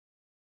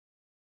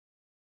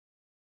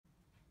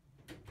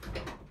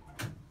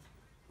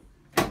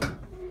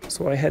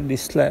So I had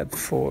this slab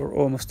for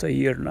almost a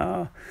year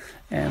now,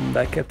 and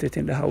I kept it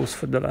in the house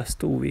for the last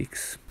 2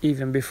 weeks.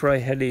 Even before I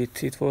had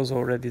it, it was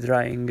already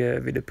drying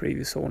with the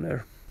previous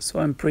owner. So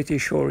I'm pretty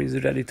sure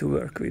it's ready to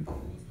work with.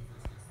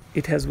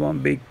 It has one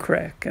big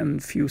crack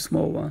and few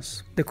small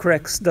ones. The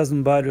cracks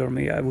doesn't bother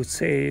me. I would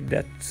say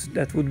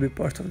that would be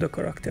part of the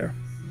character.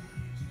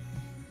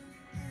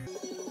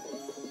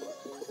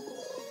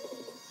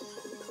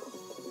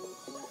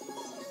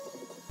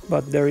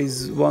 But there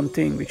is one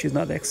thing which is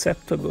not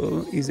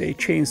acceptable, is a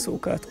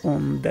chainsaw cut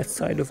on that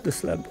side of the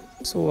slab.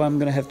 So I'm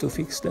gonna have to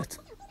fix that.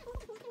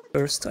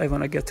 First I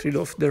wanna get rid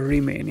of the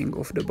remaining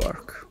of the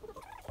bark.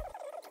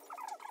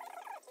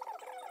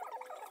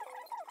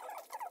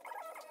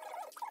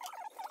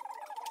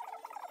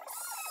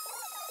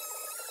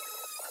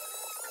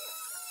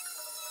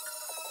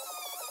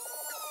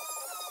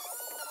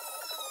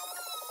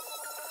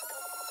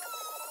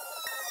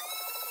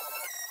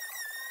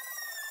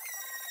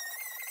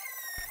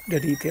 The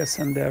detail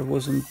sander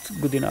wasn't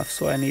good enough,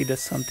 so I needed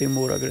something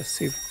more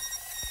aggressive.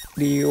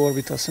 The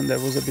orbital sander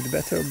was a bit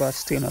better, but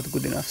still not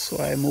good enough,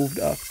 so I moved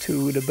up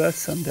to the belt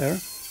sander,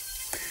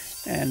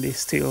 and it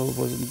still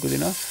wasn't good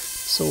enough,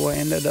 so I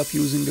ended up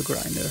using the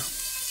grinder.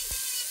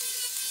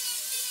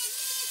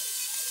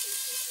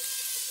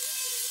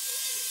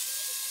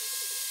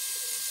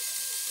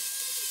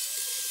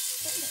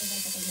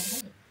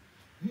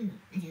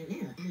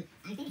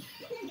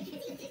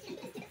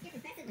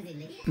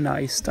 Now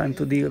it's time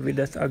to deal with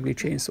that ugly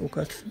chainsaw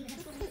cut.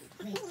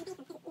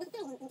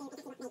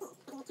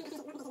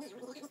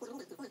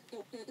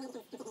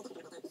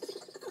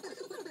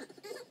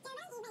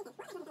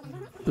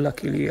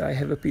 Luckily I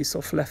have a piece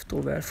of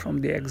leftover from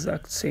the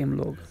exact same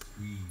log.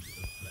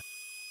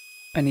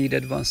 I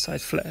needed one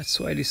side flat,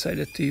 so I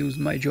decided to use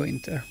my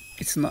jointer.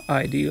 It's not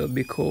ideal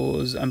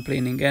because I'm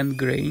planing end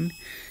grain,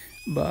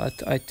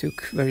 but I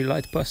took very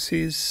light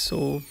passes,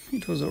 so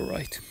it was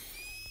alright.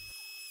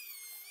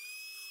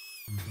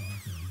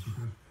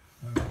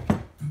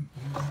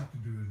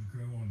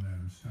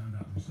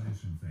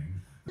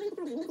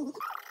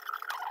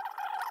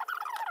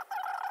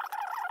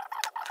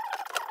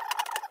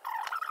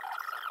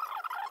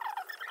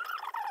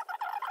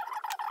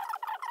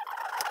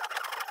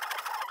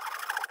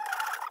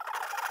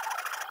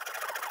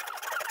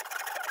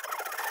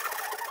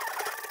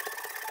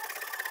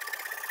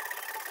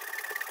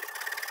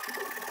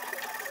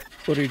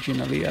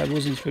 Originally I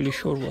wasn't really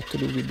sure what to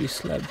do with this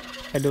slab.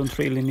 I don't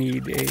really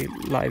need a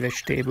live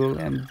edge table,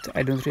 and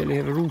I don't really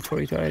have a room for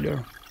it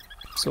either.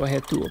 So I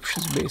had two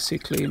options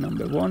basically.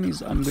 Number one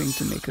is I'm going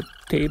to make a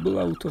table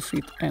out of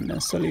it and then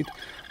sell it,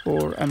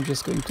 or I'm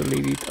just going to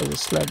leave it as a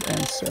slab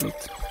and sell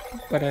it.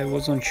 But I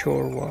wasn't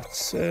sure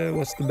what's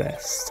the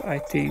best. I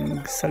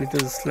think sell it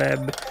as a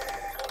slab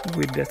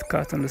with that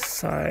cut on the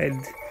side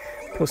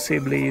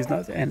possibly is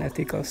not an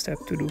ethical step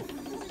to do.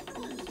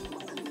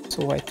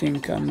 So I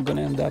think I'm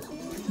gonna end up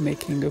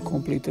making a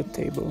completed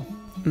table.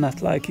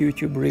 Not like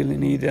YouTube really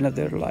need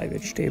another live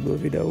edge table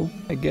video.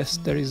 I guess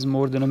there is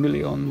more than 1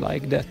 million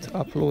like that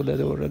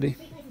uploaded already.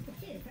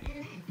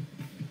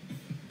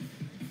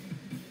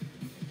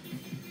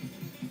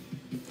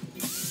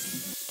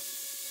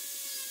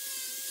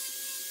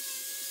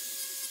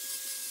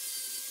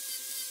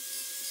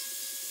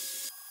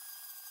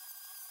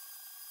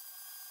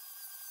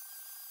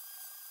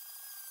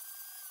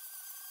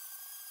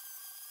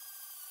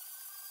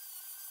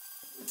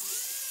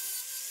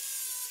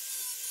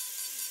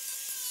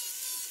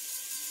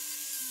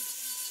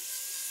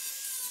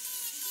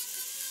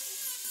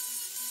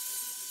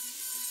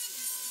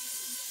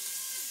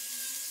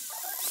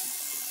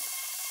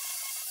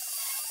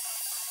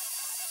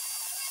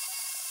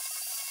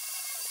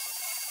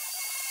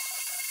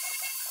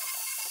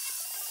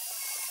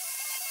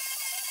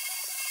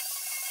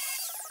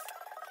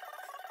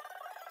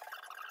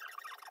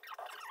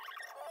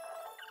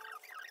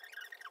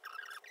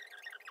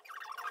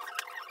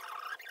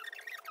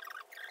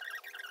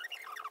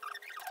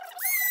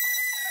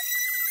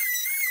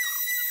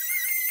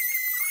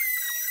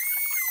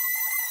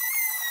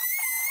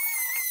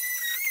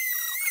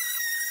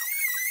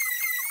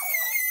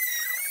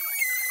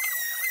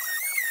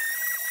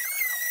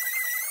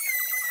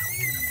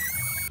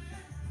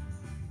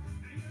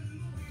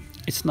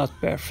 It's not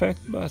perfect,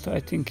 but I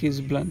think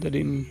it's blended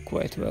in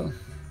quite well.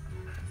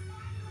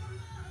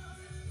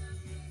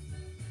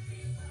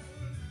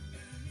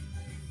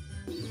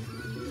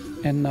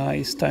 And now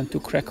it's time to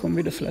crack on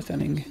with the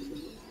flattening.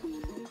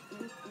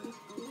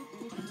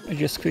 I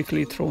just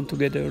quickly thrown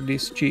together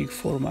this jig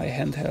for my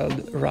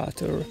handheld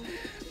router,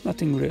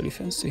 nothing really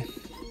fancy.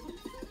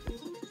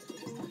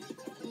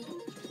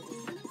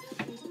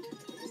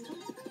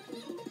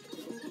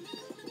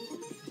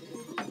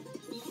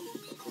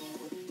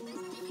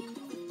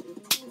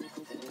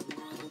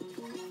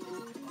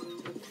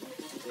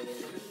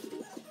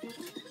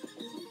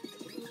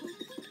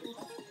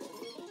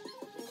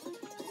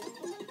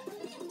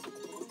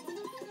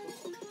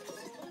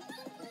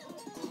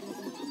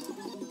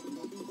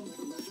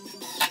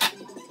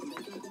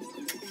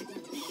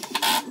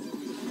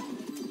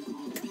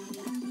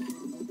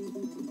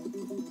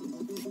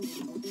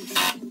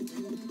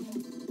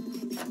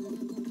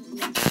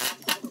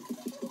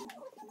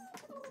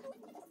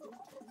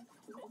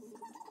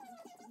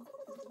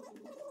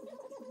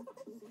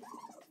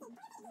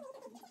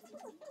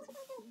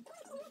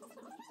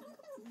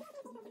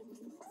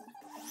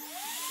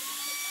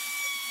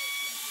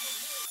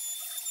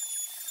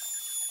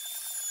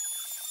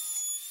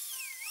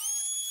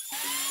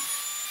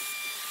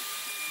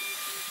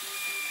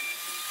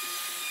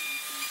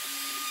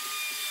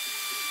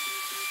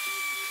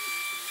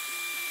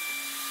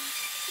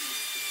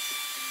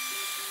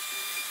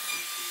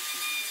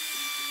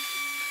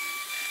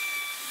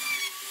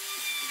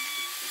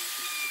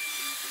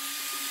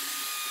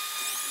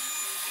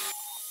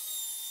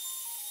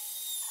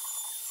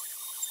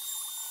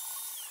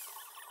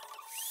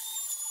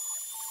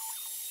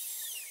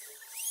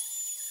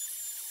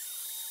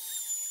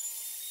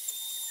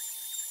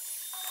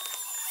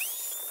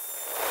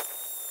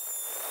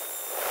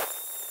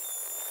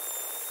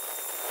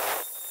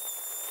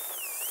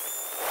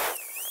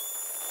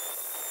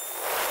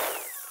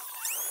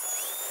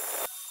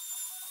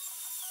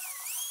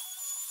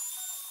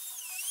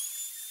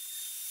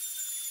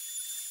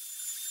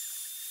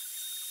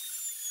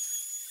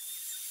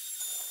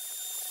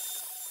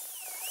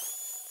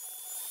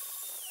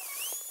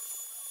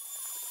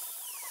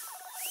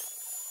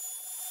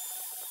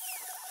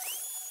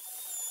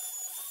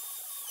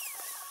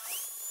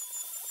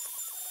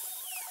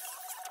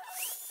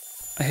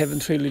 I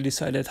haven't really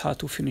decided how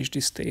to finish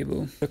this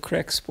table. The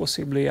cracks,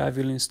 possibly I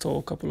will install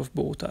a couple of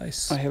bow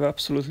ties. I have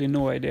absolutely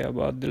no idea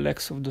about the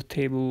legs of the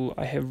table.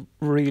 I have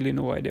really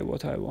no idea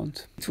what I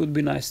want. It would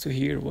be nice to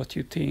hear what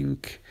you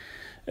think.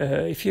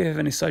 If you have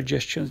any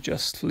suggestions,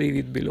 just leave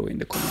it below in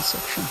the comment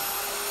section.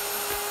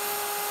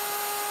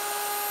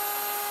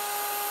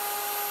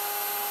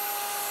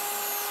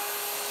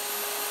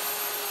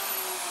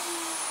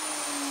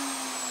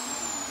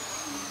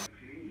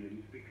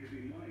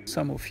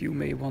 Some of you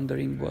may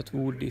wondering what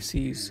wood this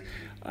is.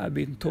 I've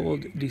been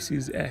told this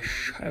is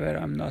ash, however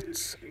I'm not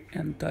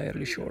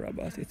entirely sure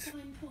about it.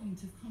 Fine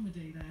point of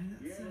comedy there.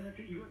 That's,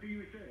 You've got to do your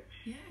research.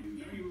 yeah. You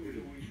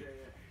always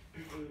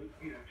people,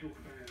 talk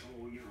about, I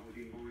was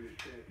in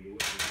 -30 or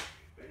whatever.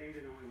 But Ed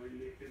and I were in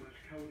the most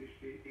coldest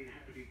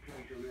inhabited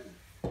place on earth.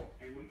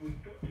 And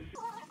we've got to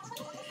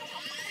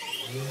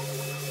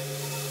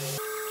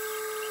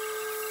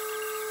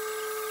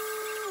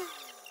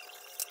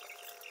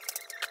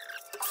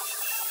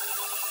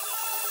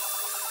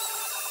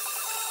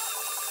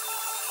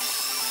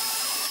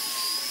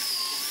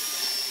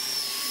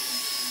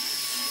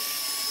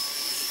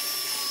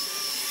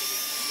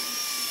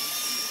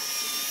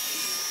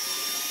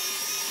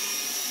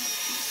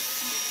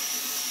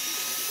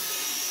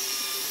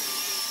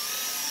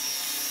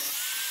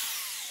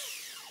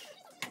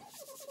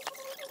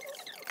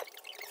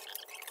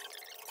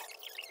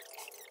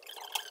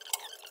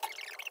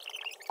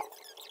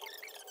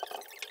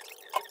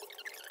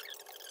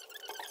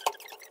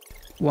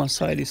One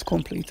side is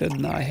completed,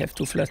 now I have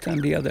to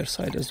flatten the other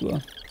side as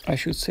well. I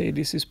should say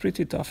this is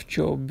pretty tough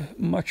job,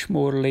 much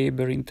more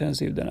labor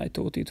intensive than I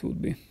thought it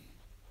would be.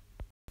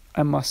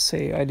 I must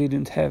say I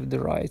didn't have the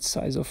right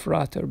size of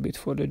router bit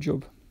for the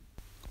job.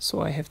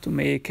 So I have to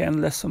make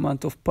endless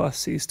amount of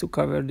passes to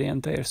cover the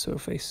entire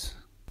surface.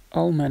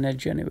 I'll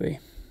manage anyway.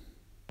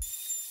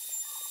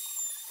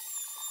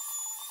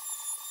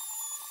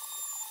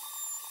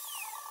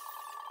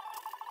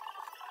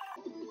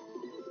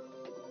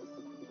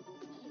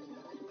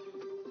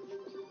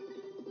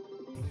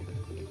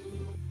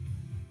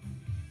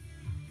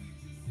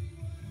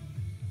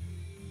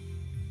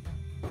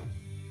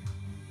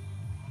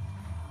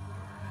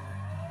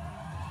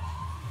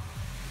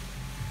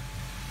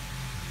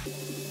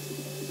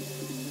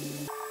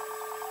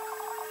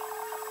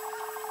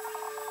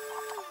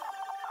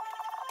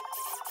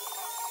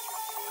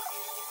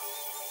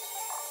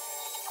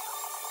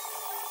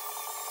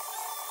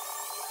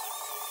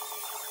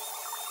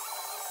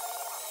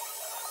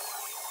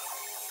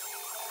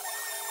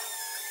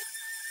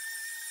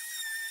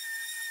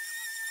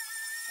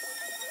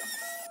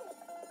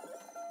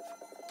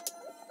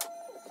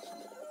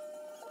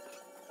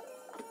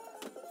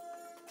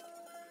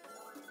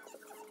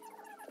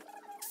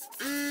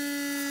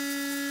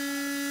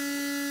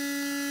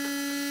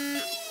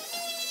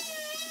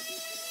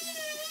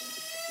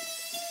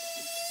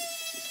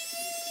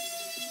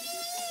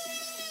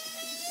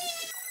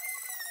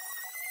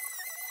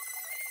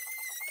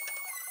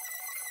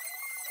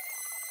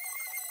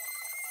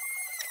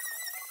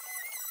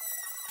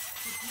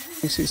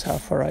 This is how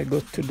far I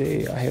got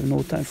today. I have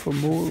no time for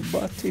more,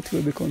 but it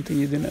will be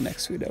continued in the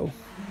next video.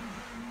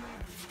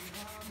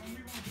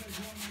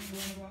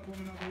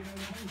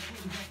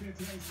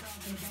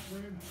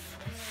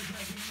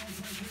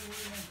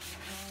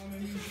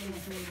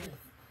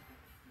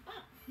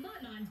 My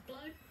mind's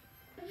blown.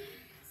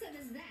 So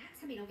there's that.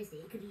 I mean, obviously,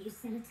 he could have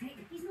used sellotape.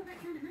 He's not that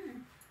kind of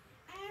man.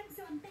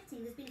 So I'm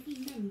betting there's been a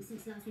few men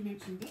since last we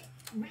mentioned it.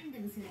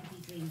 Random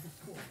celebrity dreams,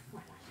 of course,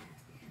 quite like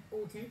that.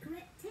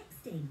 Autocorrect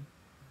texting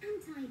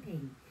and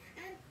typing.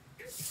 And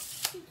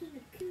speaking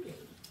of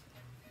cooling,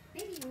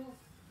 maybe your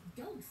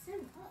dog's so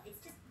hot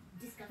it's just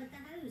discovered the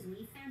hose and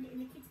you found it in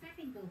the kid's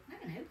packing pool. I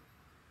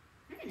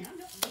don't know,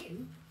 not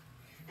you.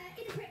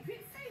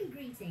 Inappropriate phone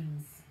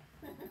greetings.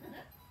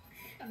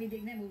 I've been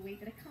doing them all week,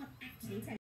 but I can't actually tell